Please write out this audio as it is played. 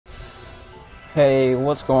Hey,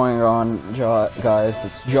 what's going on, guys?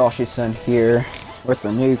 It's Joshyson here with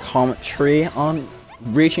a new commentary on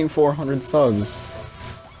reaching 400 subs.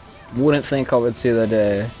 Wouldn't think I would see the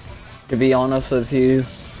day. To be honest with you,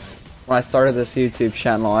 when I started this YouTube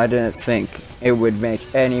channel, I didn't think it would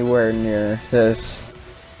make anywhere near this.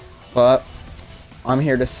 But I'm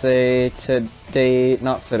here to say today,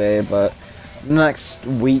 not today, but next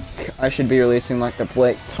week, I should be releasing like the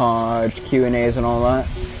Blake Taj Q&As and all that.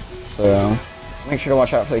 So make sure to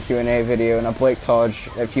watch out for the Q&A video and a Blake Taj.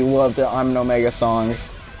 If you loved the I'm an Omega song,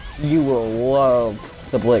 you will love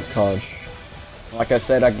the Blake Taj. Like I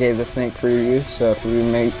said, I gave the sneak preview, so if you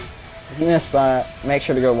missed that, make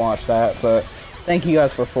sure to go watch that. But thank you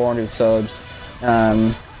guys for 400 subs.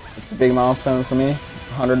 It's a big milestone for me.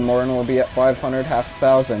 100 more and we'll be at 500, half a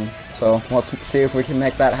thousand. So let's see if we can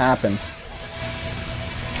make that happen.